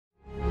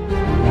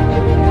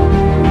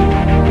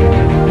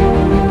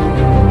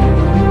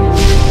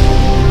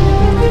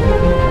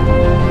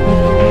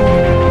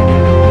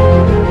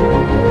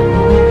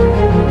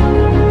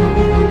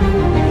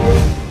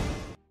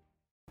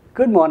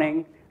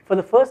For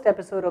the first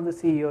episode of the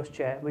CEO's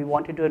Chair, we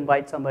wanted to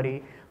invite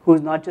somebody who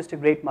is not just a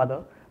great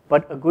mother,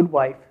 but a good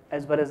wife,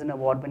 as well as an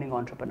award-winning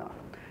entrepreneur.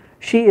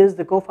 She is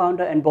the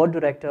co-founder and board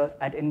director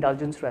at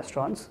Indulgence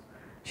Restaurants.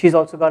 She's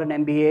also got an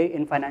MBA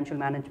in financial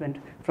management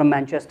from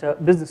Manchester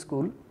Business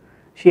School.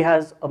 She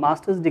has a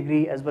master's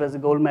degree as well as a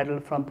gold medal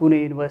from Pune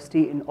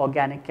University in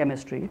organic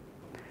chemistry.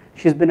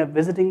 She's been a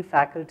visiting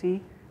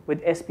faculty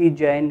with SP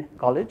Jain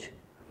College.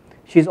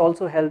 She's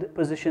also held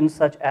positions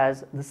such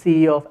as the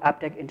CEO of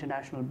Aptech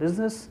International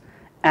Business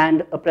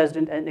and a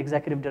president and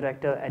executive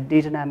director at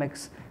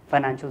Datadynamics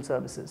Financial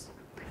Services.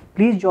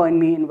 Please join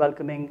me in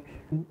welcoming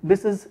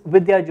Mrs.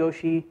 Vidhiya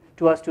Joshi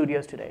to our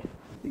studios today.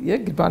 Yeah,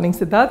 good morning,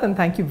 Siddharth, and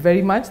thank you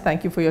very much.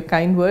 Thank you for your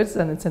kind words,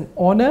 and it's an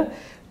honor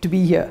to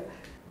be here.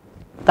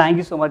 Thank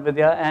you so much,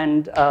 Vidhiya,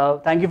 and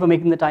thank you for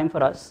making the time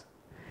for us.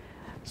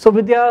 So,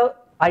 Vidhiya,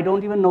 I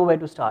don't even know where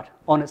to start,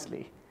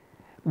 honestly.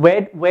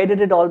 Where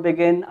did it all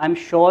begin? I'm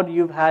sure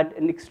you've had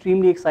an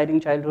extremely exciting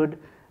childhood.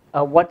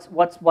 What's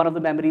one of the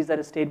memories that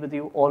has stayed with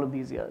you all of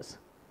these years?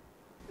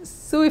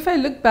 So if I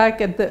look back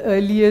at the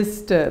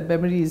earliest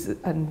memories,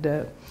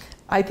 and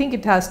I think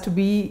it has to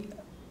be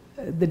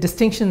the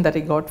distinction that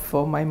I got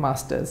for my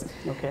master's.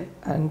 Okay.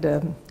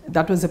 And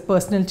that was a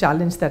personal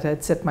challenge that I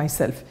had set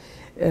myself.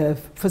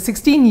 For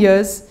 16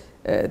 years,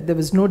 there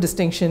was no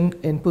distinction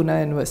in Pune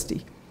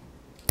University.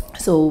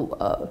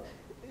 So,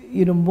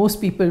 most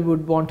people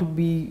would want to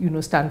be,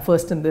 stand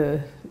first in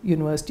the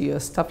university or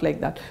stuff like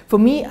that. For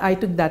me, I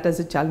took that as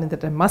a challenge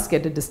that I must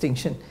get a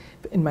distinction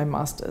in my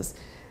master's.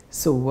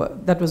 So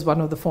that was one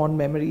of the fond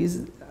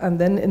memories. And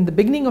then in the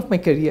beginning of my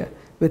career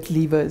with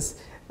Levers,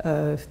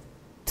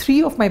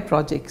 3 of my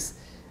projects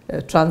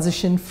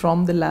transitioned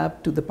from the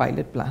lab to the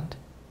pilot plant,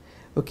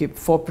 okay,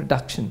 for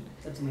production.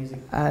 That's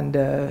amazing. And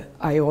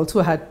I also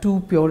had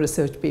 2 pure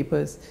research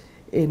papers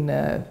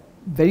in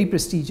very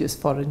prestigious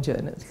foreign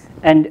journals.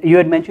 And you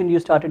had mentioned you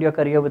started your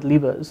career with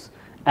Levers,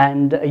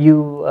 and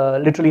you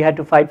literally had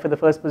to fight for the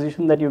first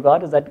position that you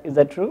got. Is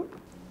that true?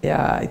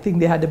 Yeah, I think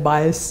they had a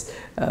bias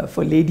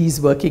for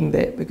ladies working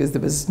there because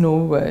there was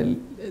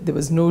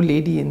no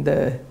lady in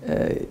the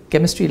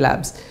chemistry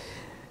labs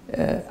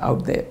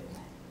out there.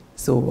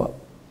 So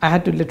I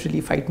had to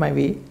literally fight my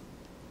way.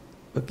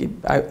 Okay,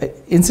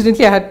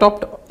 incidentally, I had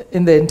topped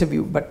in the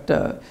interview,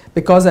 but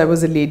because I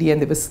was a lady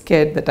and they were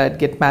scared that I'd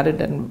get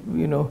married and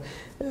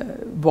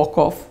walk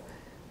off,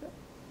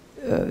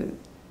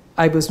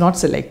 I was not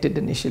selected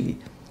initially.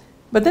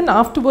 But then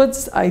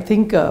afterwards, I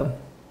think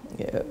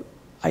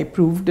I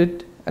proved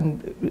it.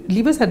 And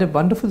Levers had a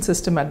wonderful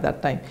system at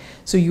that time.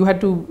 So you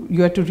had to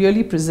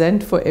really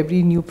present for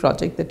every new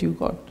project that you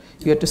got.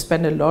 You had to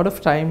spend a lot of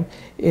time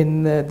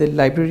in the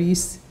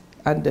libraries,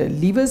 and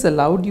Levers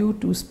allowed you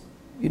to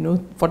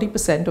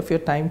 40% of your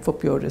time for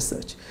pure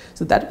research.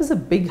 So that was a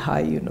big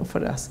high,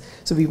 for us.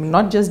 So we were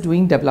not just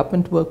doing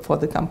development work for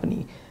the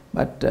company,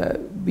 but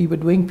we were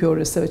doing pure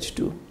research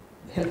too.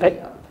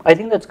 I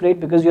think that's great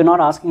because you're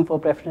not asking for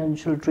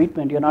preferential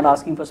treatment. You're not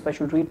asking for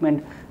special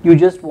treatment. You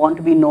just want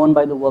to be known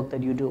by the work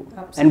that you do.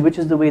 Absolutely. And which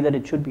is the way that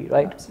it should be,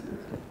 right?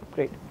 Absolutely.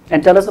 Great.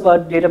 And tell us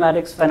about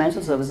Datadynamics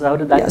Financial Services. How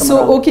did that come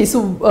around? Okay,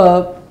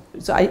 so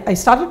I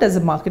started as a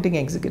marketing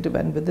executive,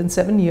 and within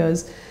 7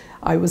 years,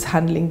 I was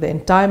handling the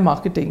entire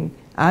marketing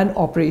and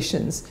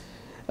operations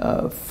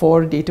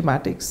for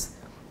Datadynamics.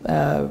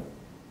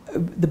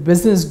 The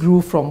business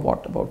grew from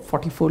about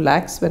 44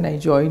 lakhs when I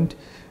joined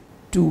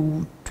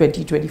to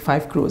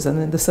 20-25 crores, and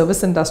in the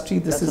service industry,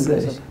 this is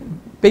a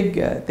big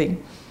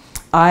thing.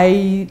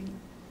 I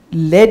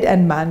led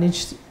and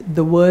managed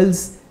the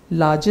world's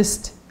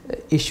largest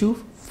issue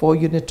for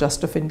Unit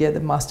Trust of India,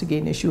 the Master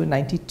Gain issue in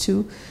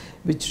 '92,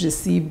 which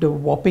received a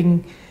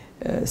whopping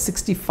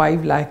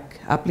 65 lakh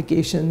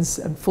applications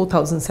and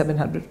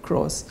 4,700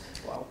 crores.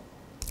 Wow.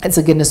 It's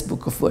a Guinness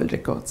Book of World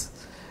Records.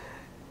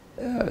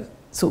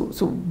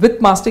 So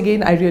with Master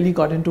Gain, I really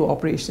got into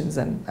operations,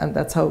 and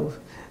that's how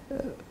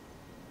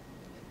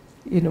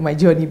my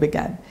journey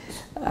began.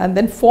 And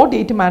then for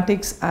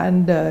Datadynamics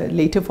and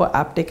later for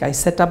Aptech, I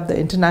set up the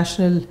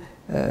international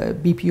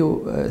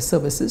BPO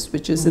services,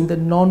 which is in the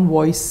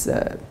non-voice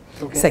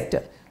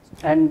sector.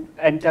 And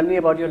tell me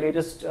about your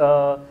latest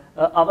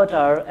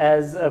avatar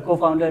as a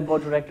co-founder and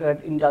board director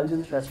at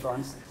Indulgence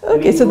Restaurants.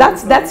 Okay, so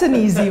that's an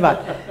easy one.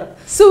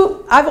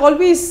 So I've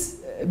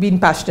always been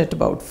passionate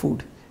about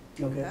food.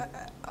 Okay.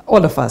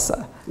 All of us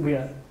are. We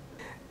are.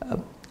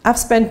 I've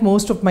spent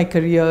most of my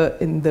career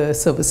in the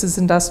services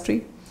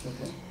industry.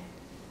 Okay.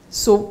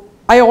 So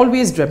I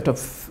always dreamt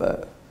of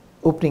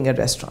opening a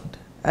restaurant.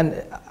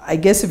 And I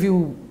guess if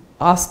you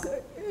ask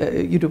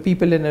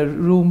people in a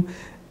room,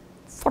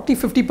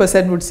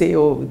 40-50% would say,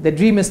 oh, the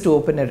dream is to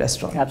open a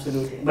restaurant.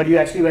 Absolutely. But you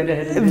actually went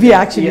ahead and did it. We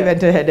actually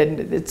went ahead and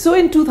did it. So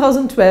in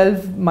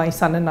 2012, my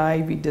son and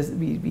I,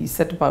 we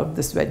set about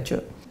this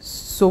venture.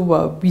 So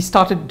we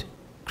started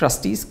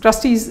Krusty's.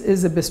 Krusty's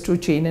is a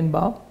bistro chain and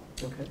bar.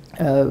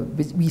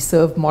 Okay. We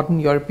serve modern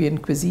European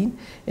cuisine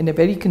in a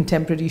very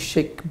contemporary,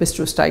 chic,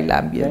 bistro-style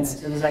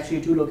ambience. So there's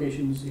actually 2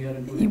 locations here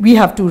in Pune. We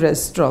have 2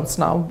 restaurants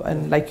now,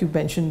 and like you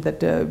mentioned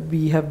that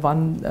we have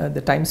won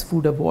the Times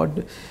Food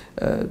Award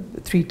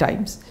 3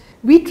 times.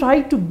 We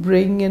try to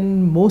bring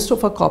in most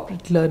of our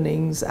corporate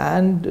learnings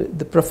and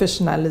the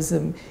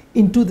professionalism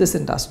into this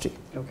industry.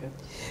 Okay.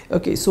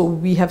 Okay, so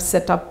we have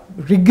set up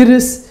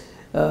rigorous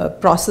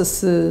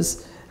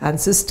processes and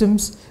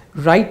systems,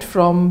 right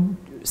from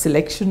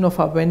selection of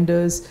our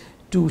vendors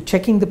to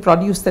checking the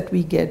produce that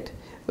we get,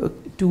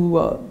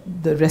 to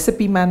the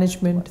recipe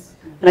management.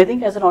 And I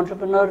think as an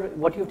entrepreneur,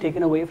 what you've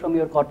taken away from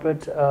your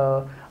corporate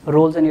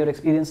roles and your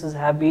experiences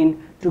have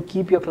been to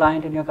keep your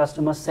client and your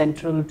customer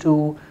central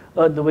to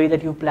the way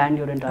that you planned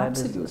your entire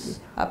business.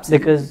 Absolutely.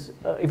 Because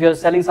if you're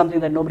selling something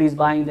that nobody's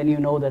buying, then you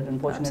know that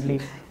unfortunately.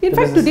 In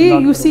fact, today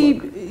you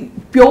see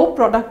pure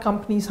product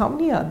companies, how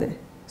many are there?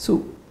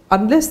 So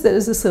unless there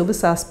is a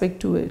service aspect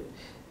to it,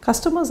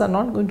 customers are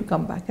not going to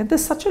come back. And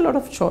there's such a lot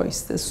of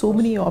choice. There's so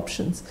many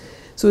options.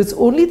 So it's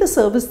only the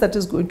service that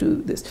is going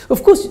to this.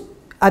 Of course,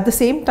 at the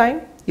same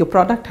time, your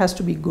product has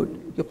to be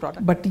good. Your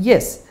product. But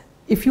yes,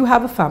 if you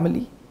have a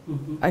family,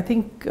 I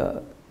think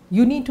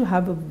you need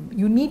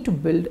to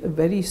build a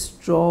very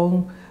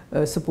strong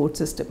support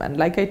system. And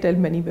like I tell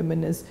many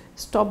women is,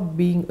 stop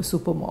being a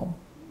super mom.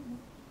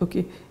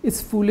 Okay,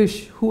 it's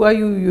foolish. Who are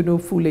you,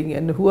 fooling,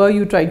 and who are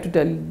you trying to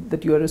tell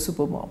that you are a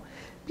super mom?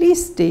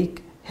 Please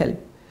take help.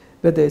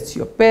 Whether it's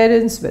your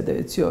parents, whether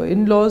it's your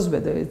in-laws,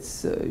 whether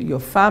it's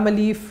your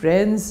family,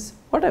 friends,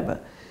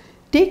 whatever.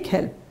 Take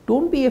help.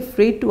 Don't be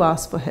afraid to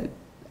ask for help.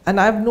 And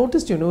I've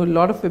noticed, a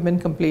lot of women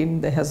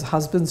complain their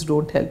husbands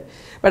don't help.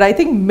 But I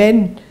think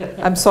men,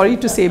 I'm sorry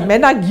to say,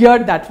 men are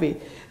geared that way.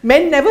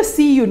 Men never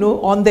see,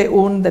 on their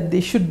own that they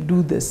should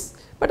do this.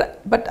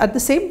 But at the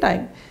same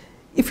time,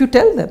 if you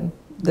tell them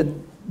that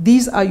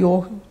these are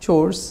your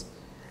chores,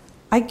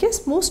 I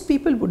guess most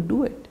people would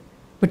do it.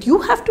 But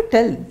you have to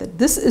tell that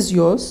this is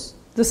yours,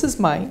 this is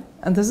mine,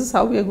 and this is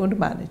how we are going to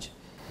manage.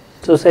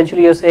 So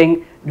essentially you're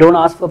saying, don't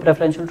ask for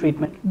preferential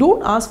treatment.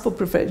 Don't ask for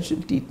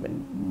preferential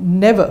treatment.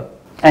 Never.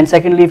 And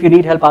secondly, if you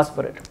need help, ask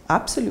for it.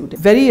 Absolutely.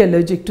 Very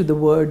allergic to the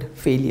word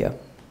failure.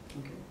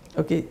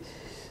 Okay.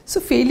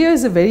 So failure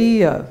is a very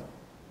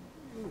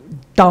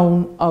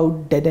down,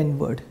 out, dead end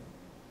word.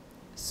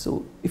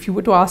 So if you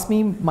were to ask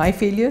me my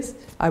failures,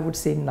 I would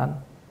say none.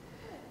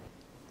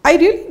 I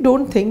really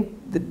don't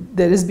think that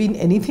there has been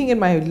anything in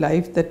my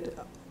life that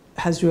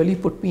has really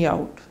put me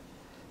out.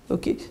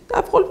 Okay.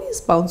 I've always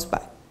bounced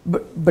back.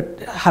 But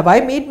have I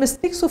made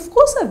mistakes? Of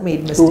course I've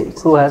made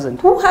mistakes. Who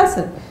hasn't? Who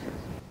hasn't?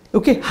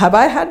 Okay, have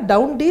I had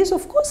down days?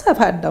 Of course I've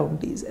had down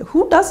days.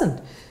 Who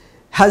doesn't?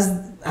 Has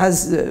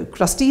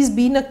Krusty's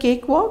been a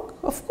cakewalk?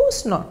 Of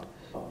course not.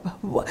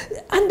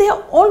 And there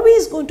are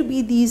always going to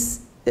be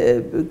these,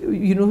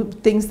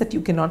 things that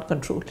you cannot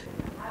control.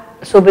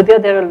 So Vidya,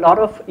 there are a lot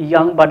of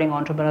young budding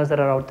entrepreneurs that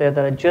are out there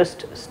that are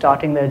just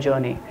starting their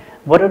journey.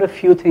 What are a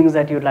few things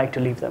that you'd like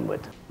to leave them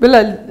with? Well,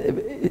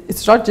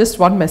 it's not just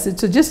one message.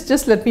 So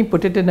just let me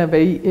put it in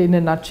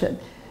a nutshell.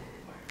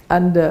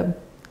 And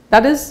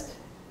that is,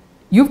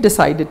 you've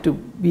decided to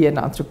be an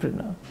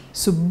entrepreneur.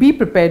 So be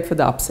prepared for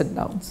the ups and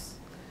downs.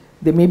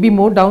 There may be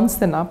more downs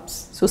than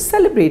ups. So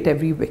celebrate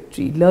every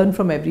victory, learn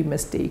from every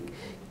mistake.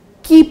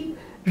 Keep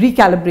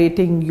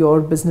recalibrating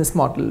your business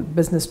model,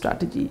 business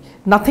strategy.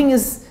 Nothing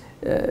is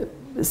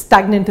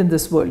stagnant in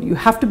this world. You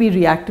have to be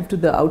reactive to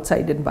the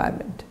outside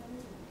environment.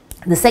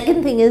 The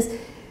second thing is,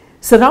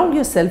 surround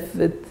yourself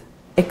with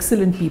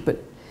excellent people.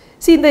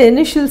 See, in the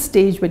initial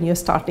stage when you're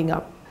starting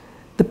up,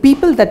 the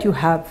people that you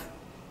have,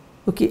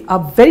 okay, are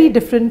very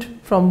different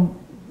from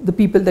the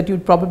people that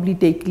you'd probably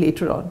take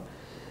later on.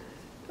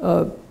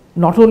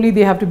 Not only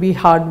they have to be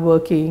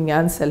hardworking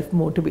and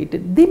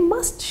self-motivated, they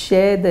must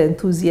share the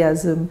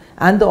enthusiasm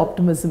and the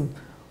optimism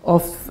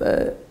of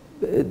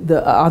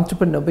the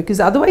entrepreneur, because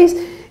otherwise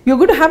you're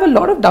going to have a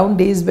lot of down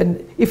days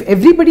when if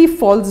everybody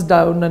falls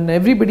down and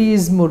everybody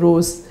is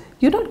morose,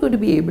 you're not going to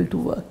be able to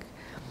work.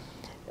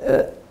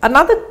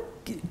 Another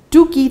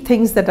 2 key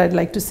things that I'd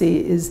like to say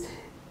is,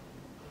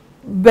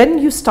 when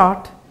you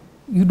start,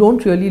 you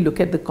don't really look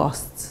at the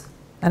costs.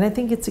 And I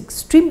think it's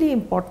extremely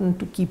important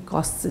to keep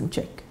costs in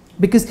check,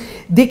 because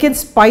they can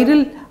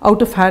spiral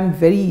out of hand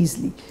very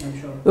easily. I'm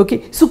sure.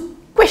 Okay, so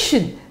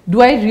question,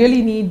 do I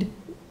really need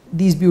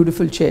these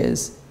beautiful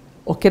chairs,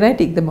 or can I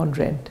take them on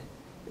rent?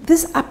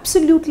 There's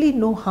absolutely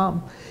no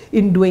harm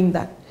in doing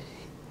that.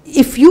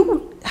 If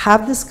you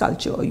have this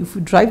culture, or if you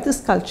drive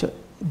this culture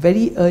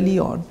very early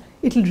on,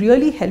 it will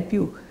really help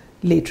you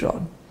later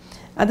on.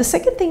 And the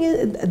second thing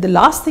is, the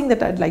last thing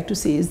that I'd like to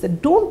say is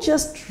that don't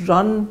just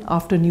run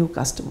after new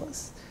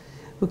customers.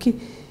 Okay,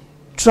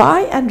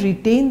 try and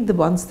retain the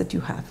ones that you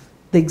have,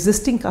 the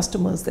existing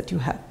customers that you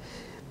have.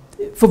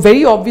 For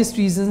very obvious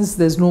reasons,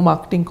 there's no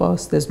marketing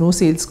cost, there's no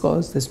sales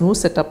cost, there's no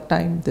setup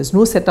time, there's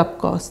no setup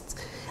costs.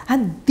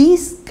 And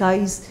these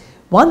guys,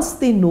 once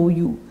they know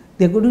you,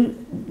 they're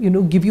going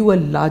to, give you a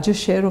larger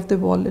share of their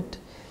wallet.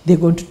 They're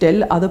going to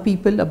tell other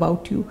people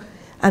about you.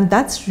 And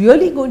that's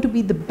really going to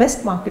be the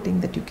best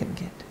marketing that you can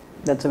get.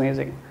 That's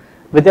amazing.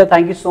 Vidya,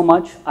 thank you so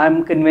much.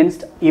 I'm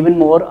convinced even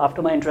more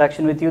after my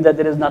interaction with you that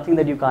there is nothing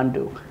that you can't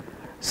do.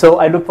 So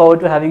I look forward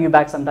to having you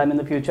back sometime in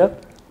the future.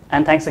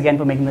 And thanks again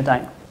for making the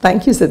time.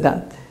 Thank you,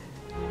 Siddharth.